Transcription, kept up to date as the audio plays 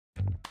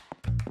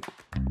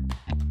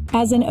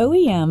As an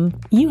OEM,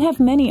 you have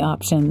many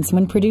options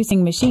when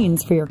producing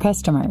machines for your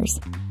customers.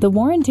 The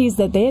warranties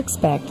that they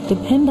expect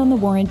depend on the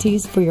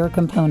warranties for your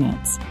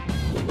components.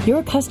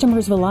 Your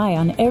customers rely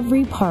on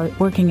every part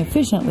working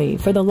efficiently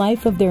for the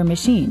life of their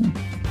machine.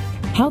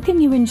 How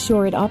can you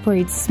ensure it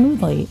operates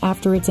smoothly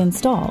after it's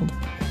installed?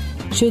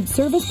 Should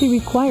service be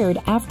required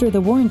after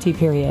the warranty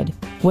period?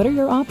 What are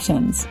your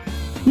options?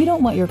 You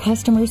don't want your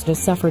customers to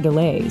suffer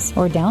delays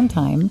or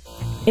downtime.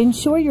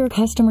 Ensure your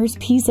customers'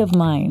 peace of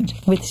mind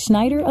with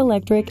Schneider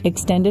Electric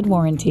extended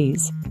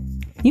warranties.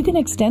 You can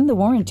extend the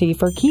warranty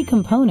for key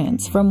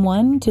components from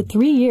 1 to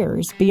 3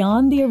 years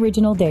beyond the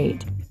original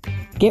date.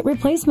 Get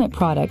replacement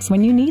products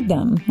when you need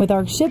them with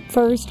our Ship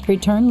First,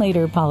 Return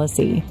Later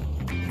policy.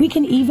 We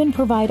can even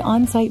provide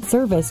on-site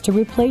service to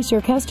replace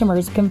your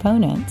customers'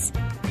 components.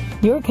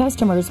 Your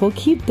customers will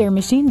keep their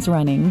machines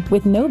running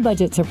with no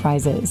budget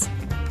surprises.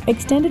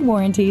 Extended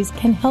warranties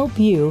can help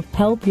you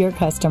help your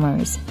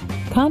customers.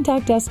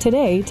 Contact us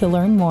today to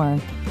learn more.